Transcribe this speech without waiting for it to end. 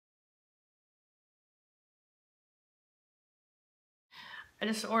I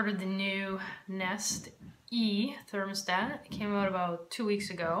just ordered the new Nest E thermostat. It came out about 2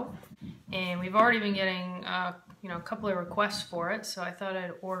 weeks ago, and we've already been getting a couple of requests for it, so I thought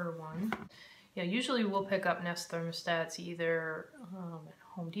I'd order one. Usually we'll pick up Nest thermostats either at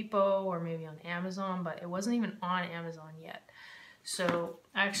Home Depot or maybe on Amazon, but it wasn't even on Amazon yet. So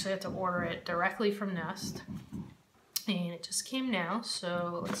I actually had to order it directly from Nest, and it just came now,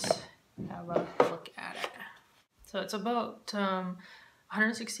 so let's have a look at it. So it's about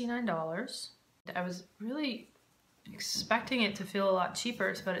 $169. I was really expecting it to feel a lot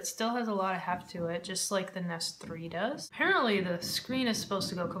cheaper, but it still has a lot of heft to it, just like the Nest 3 does. Apparently the screen is supposed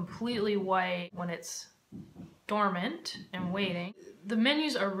to go completely white when it's dormant and waiting. The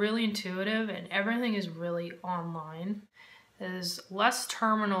menus are really intuitive and everything is really online. There's less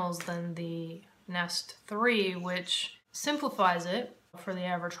terminals than the Nest 3, which simplifies it for the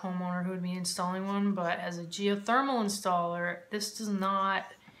average homeowner who would be installing one, but as a geothermal installer, this does not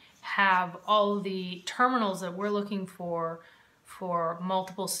have all the terminals that we're looking for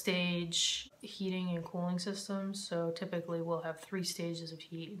multiple stage heating and cooling systems. So typically we'll have 3 stages of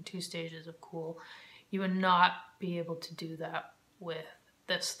heat and 2 stages of cool. You would not be able to do that with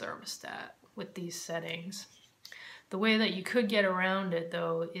this thermostat, with these settings. The way that you could get around it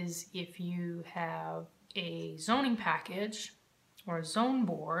though is if you have a zoning package or a zone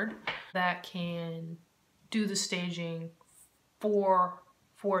board that can do the staging for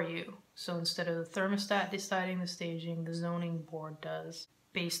you. So instead of the thermostat deciding the staging, the zoning board does,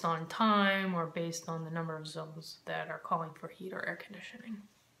 based on time or based on the number of zones that are calling for heat or air conditioning.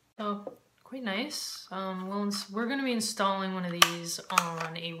 So quite nice. We're going to be installing one of these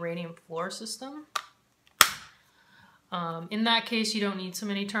on a radiant floor system. In that case, you don't need so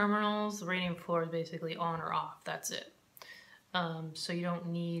many terminals. The radiant floor is basically on or off. That's it. So you don't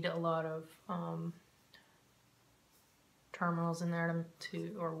need a lot of terminals in there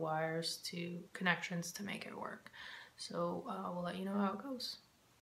or wires to connections to make it work. So we'll let you know how it goes.